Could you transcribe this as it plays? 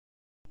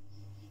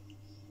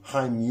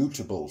High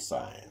mutable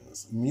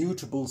signs.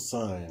 Mutable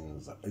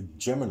signs.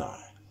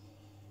 Gemini,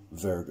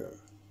 Virgo,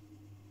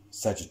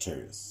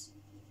 Sagittarius,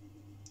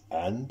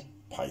 and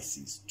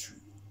Pisces too.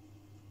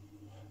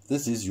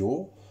 This is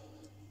your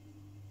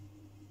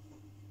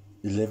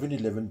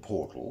 11/11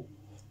 portal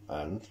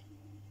and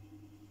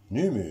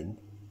new moon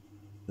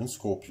in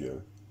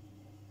Scorpio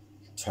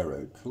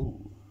tarot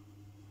pool.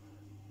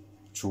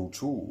 Choo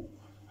choo.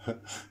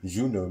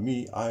 You know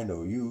me, I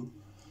know you.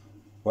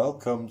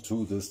 Welcome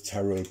to this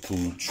tarot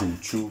pool. Choo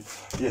choo.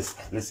 Yes,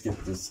 let's get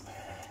this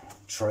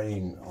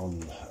train on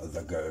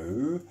the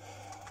go.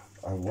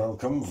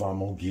 Welcome,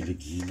 Vamo Gila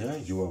Gila.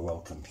 You are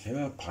welcome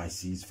here,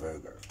 Pisces,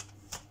 Virgo.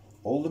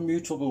 All the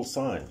mutable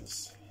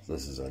signs.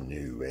 This is a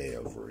new way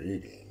of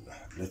reading.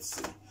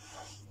 Let's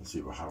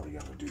see how we're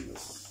going to do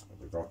this.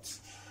 We got,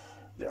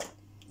 yeah.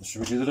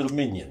 Should we do the little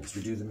minions?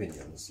 We do the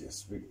minions,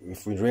 yes.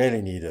 If we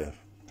really need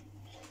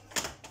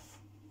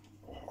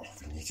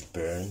we need to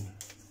burn.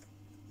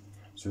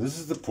 So this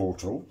is the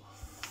portal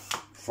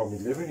from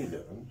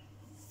 11/11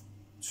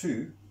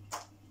 to,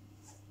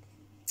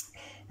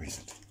 where is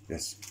it?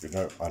 Yes, you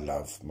know I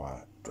love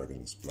my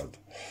dragon's blood.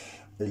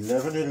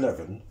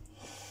 11/11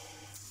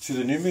 to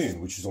the new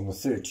moon, which is on the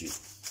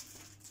 30th.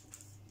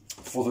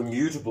 For the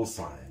mutable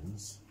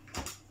signs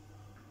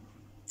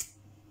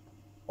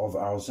of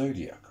our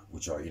zodiac,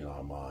 which are in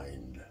our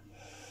mind.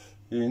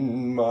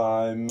 In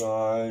my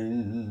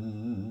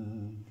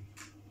mind.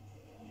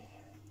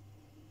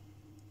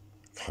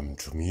 Come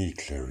to me,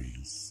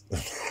 Clarice.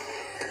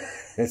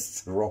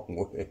 It's the wrong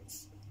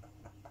words.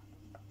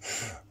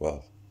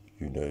 Well,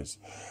 who knows?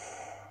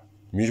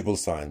 Mutable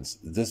signs.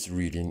 This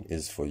reading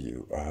is for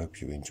you. I hope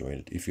you enjoyed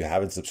it. If you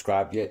haven't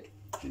subscribed yet,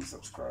 please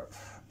subscribe.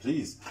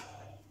 Please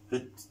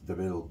hit the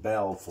little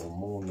bell for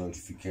more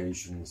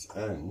notifications,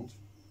 and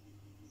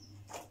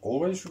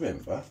always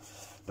remember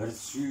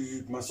that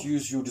you must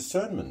use your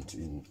discernment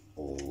in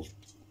all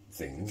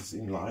things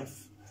in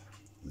life.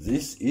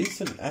 This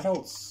is an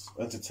adult's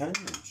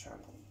entertainment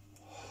channel,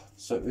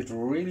 so it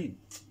really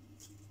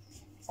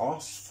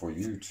asks for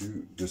you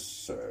to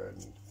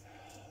discern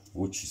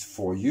which is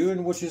for you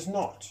and which is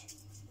not.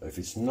 If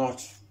it's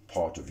not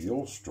part of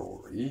your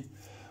story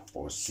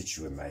or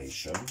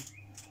situation,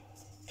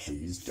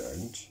 please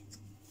don't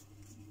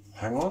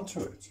hang on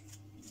to it.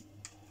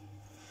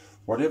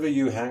 Whatever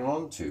you hang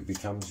on to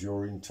becomes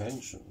your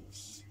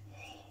intentions.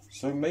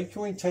 So make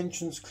your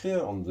intentions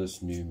clear on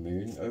this new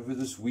moon over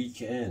this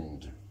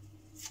weekend.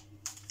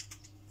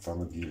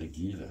 From Gila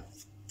Gila,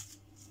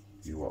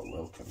 you are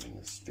welcome in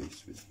this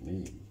space with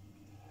me.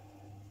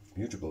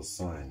 Mutable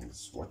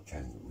signs, what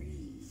can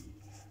we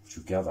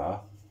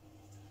together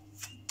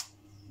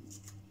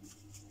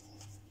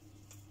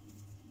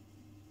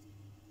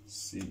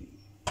see?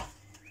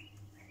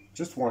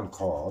 Just one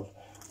card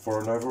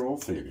for an overall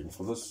feeling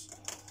for this.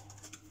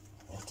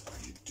 What are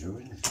you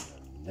doing here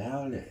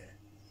now, there?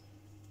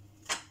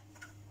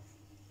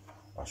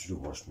 I should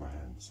have washed my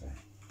hands, eh?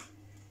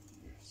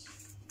 Yes.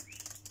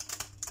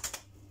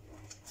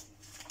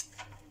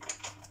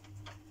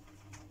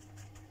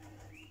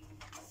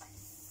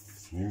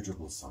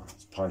 Mutable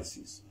signs.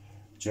 Pisces,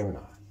 Gemini,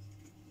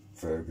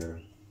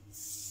 Virgo,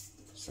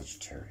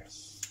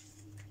 Sagittarius.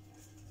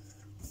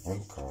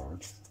 One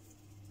card,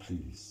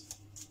 please.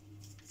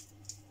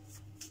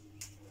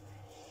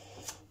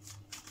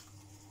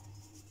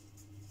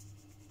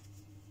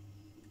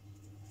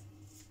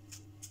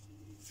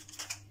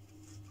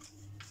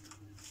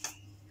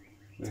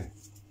 There.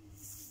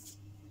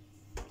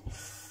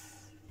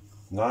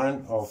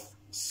 Nine of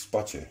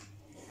Spade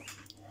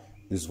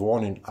is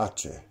one in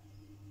Ache.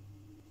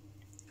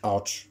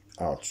 Ouch,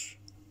 ouch,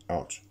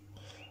 ouch.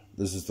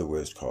 This is the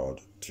worst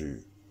card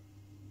to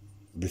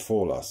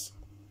befall us.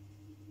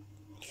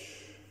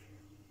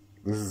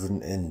 This is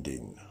an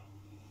ending.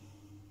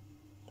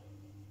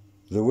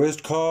 The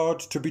worst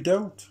card to be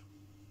dealt.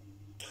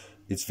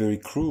 It's very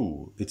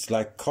cruel. It's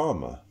like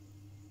karma.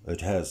 It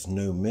has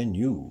no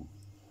menu.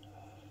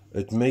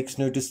 It makes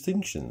no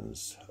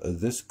distinctions.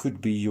 This could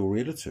be your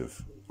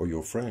relative or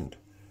your friend.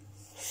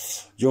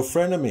 Your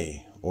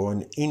frenemy or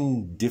an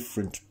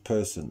indifferent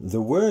person.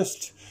 The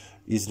worst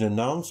is an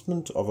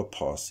announcement of a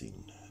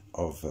passing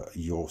of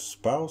your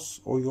spouse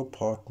or your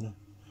partner,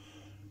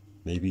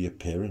 maybe a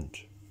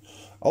parent.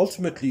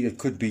 Ultimately, it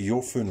could be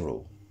your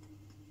funeral.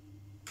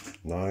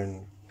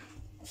 9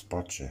 of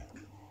Spade.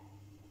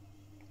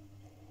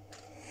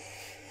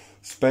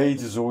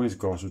 Spades has always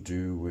got to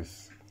do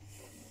with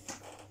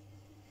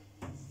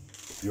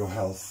your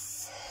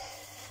health,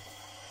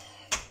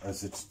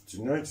 as it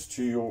denotes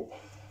to your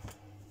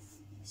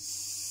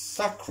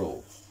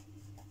sacral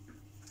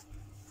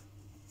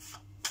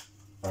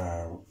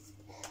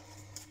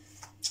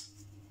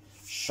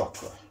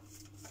chakra.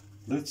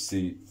 Let's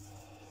see,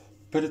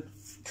 but it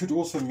could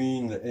also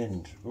mean the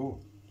end.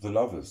 Oh, the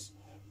lovers.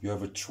 You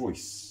have a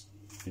choice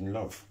in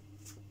love.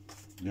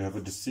 You have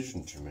a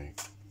decision to make.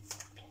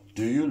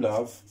 Do you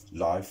love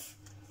life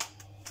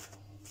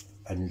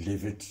and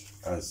live it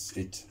as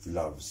it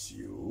loves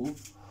you,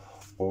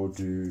 or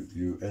do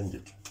you end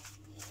it?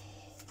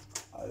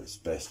 it's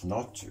best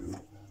not to.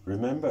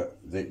 Remember,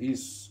 there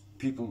is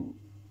people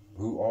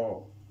who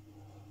are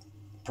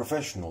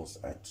professionals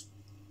at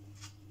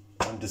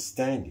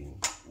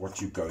understanding what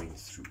you're going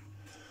through,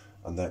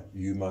 and that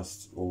you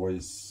must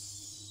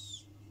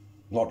always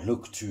not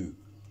look to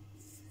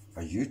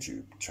a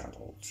YouTube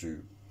channel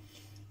to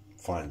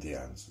find the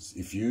answers.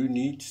 If you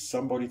need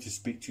somebody to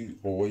speak to,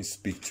 always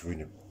speak to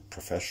a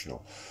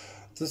professional.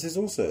 This is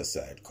also a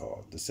sad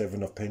card, the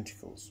Seven of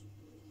Pentacles.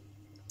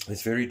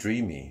 It's very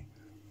dreamy.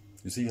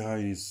 You see how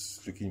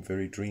he's looking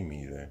very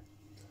dreamy there?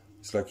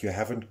 It's like you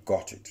haven't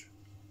got it.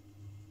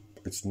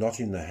 It's not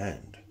in the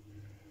hand.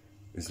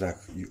 It's like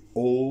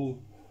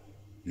all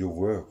your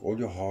work, all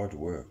your hard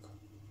work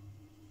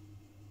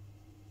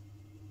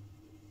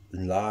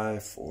in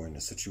life or in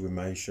a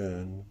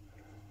situation,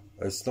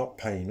 it's not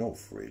paying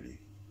off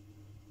really.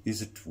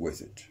 Is it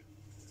worth it?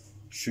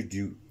 Should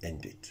you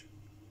end it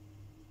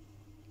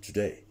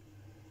today?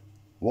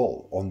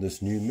 Well, on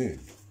this new moon,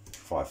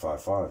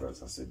 555,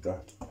 as I said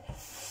that.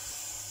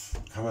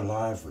 Come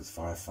alive with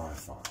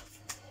 555.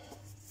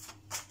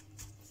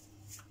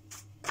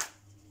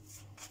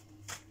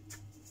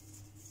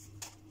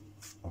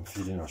 I'm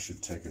feeling I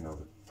should take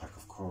another pack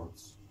of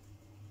cards.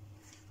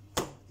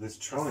 Let's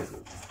try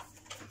them.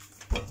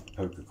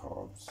 Poker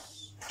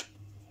cards.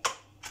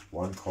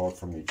 One card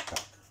from each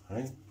pack,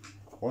 right?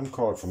 One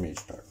card from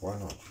each pack, why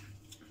not?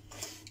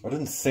 I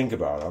didn't think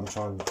about it, I'm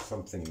trying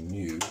something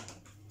new.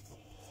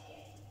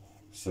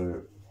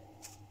 So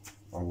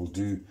I will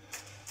do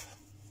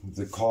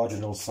the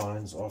cardinal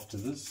signs after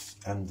this,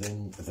 and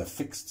then the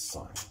fixed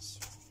signs.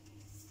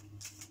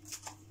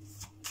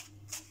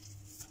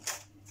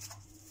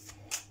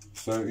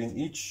 So in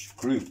each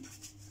group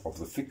of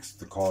the fixed,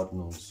 the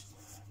cardinals,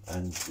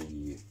 and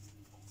the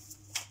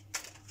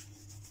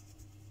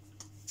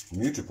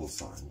mutable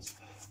signs,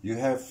 you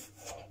have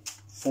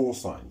 4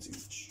 signs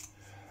each,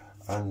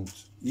 and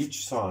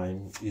each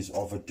sign is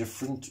of a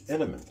different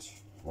element.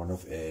 One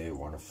of air,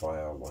 one of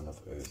fire, one of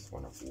earth,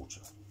 one of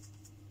water.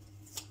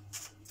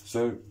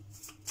 So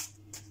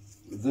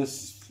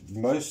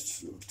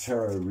most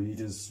tarot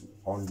readers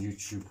on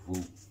YouTube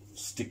will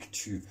stick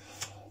to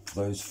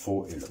those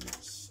 4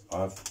 elements.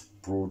 I've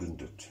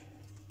broadened it.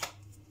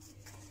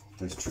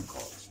 There's 2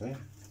 cards, eh?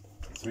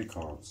 3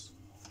 cards.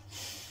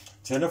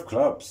 10 of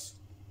clubs.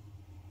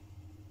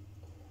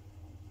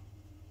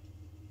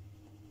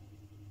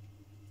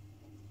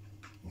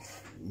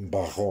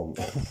 Baron.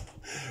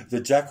 The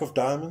Jack of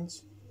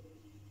Diamonds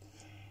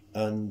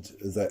and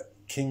the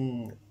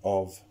King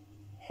of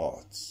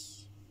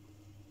Hearts.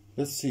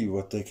 Let's see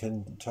what they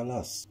can tell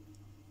us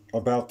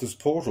about this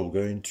portal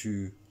going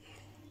to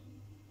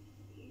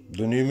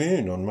the new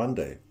moon on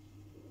Monday.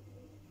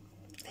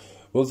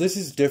 Well, this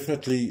is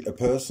definitely a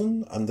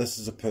person, and this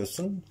is a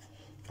person,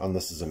 and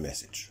this is a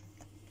message.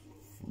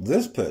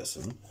 This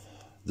person,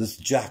 this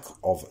Jack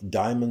of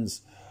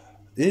Diamonds,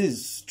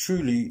 is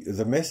truly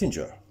the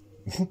messenger.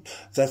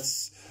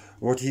 That's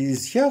what he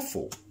is here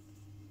for.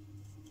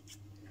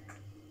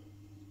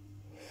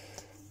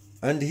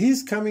 And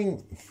he's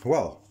coming,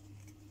 well,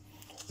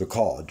 the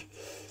card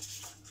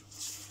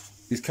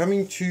is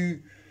coming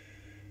to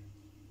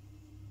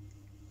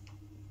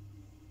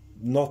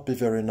not be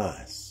very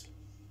nice.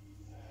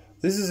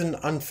 This is an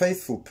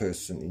unfaithful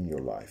person in your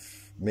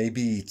life.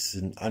 Maybe it's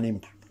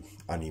an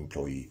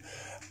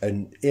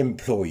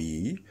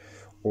employee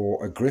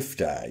or a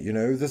grifter. You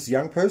know, this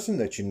young person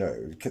that you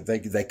know,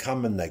 they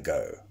come and they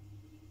go.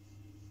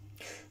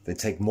 They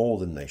take more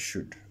than they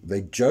should.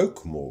 They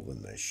joke more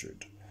than they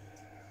should.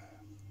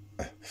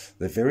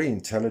 They're very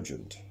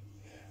intelligent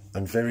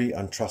and very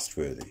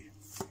untrustworthy.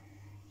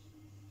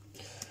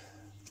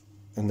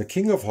 And the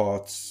King of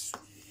Hearts,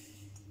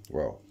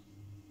 well,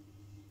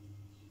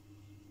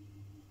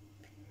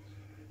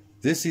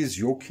 this is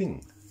your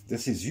king.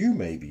 This is you,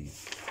 maybe.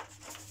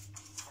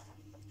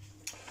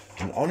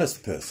 An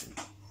honest person.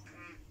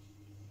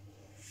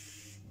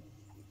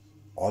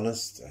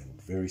 Honest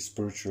and very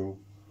spiritual,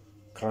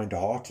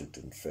 kind-hearted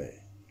and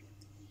fair.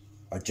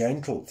 A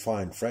gentle,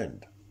 fine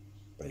friend,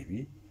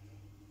 maybe.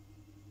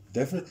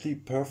 Definitely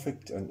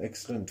perfect and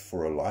excellent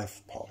for a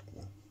life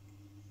partner.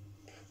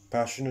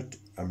 Passionate,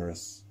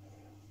 amorous,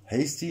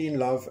 hasty in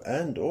love,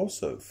 and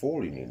also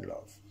falling in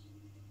love.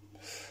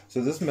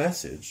 So this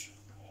message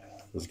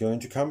is going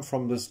to come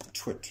from this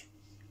twit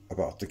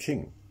about the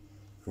king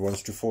who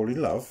wants to fall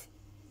in love.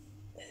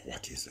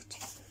 What is it?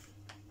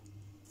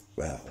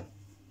 Well,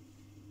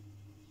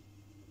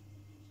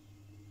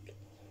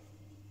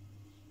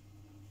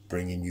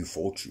 bringing you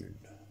fortune.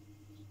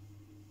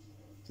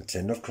 The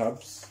 10 of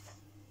clubs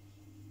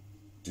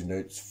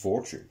denotes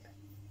fortune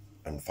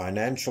and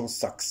financial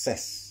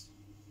success,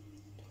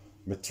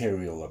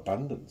 material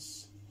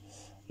abundance,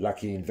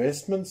 lucky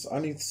investments,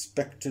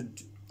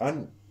 unexpected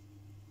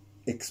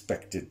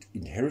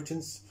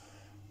inheritance,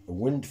 a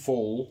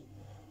windfall.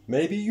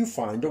 Maybe you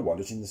find a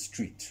wallet in the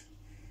street,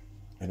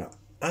 an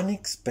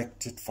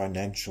unexpected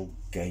financial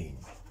gain.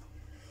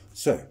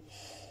 So,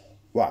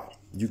 wow,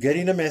 you're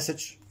getting a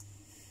message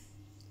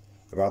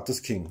about this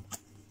king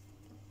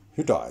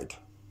who died.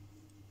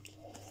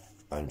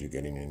 and you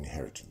get an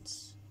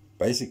inheritance.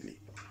 Basically,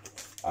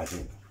 I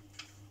think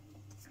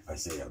I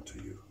say unto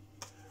you,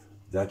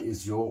 that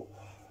is your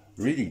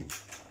reading.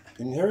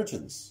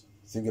 Inheritance.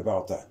 Think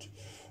about that.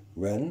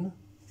 When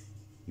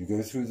you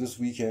go through this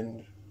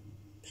weekend,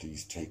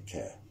 please take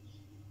care.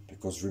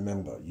 Because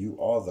remember, you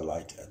are the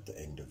light at the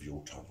end of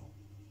your tunnel.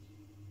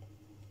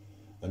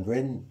 And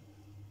when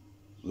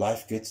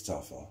life gets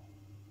tougher,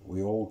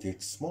 we all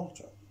get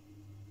smarter.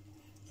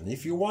 And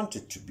if you want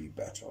it to be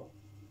better,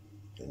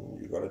 then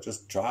you got to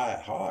just try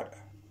harder.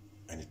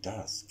 And it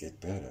does get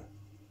better.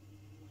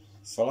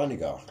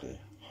 Salanigarchle,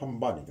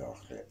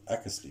 hambanigarchle,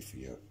 ek is lief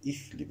vir jou,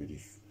 ich liebe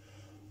dich.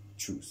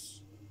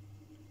 Tschüss.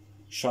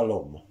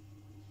 Shalom.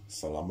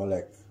 Salam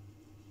alek.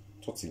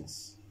 Tot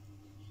ziens.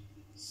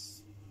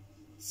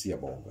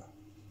 Siyabonga.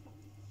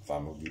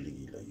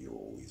 Famogila, you're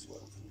always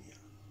welcome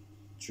here.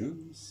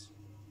 Tschüss.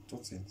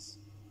 Tot ziens.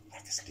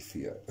 Ek is lief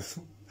vir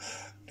jou.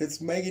 Let's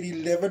make it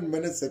 11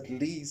 minutes at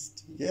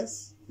least.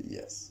 Yes?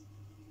 Yes.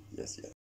 Yes, yes.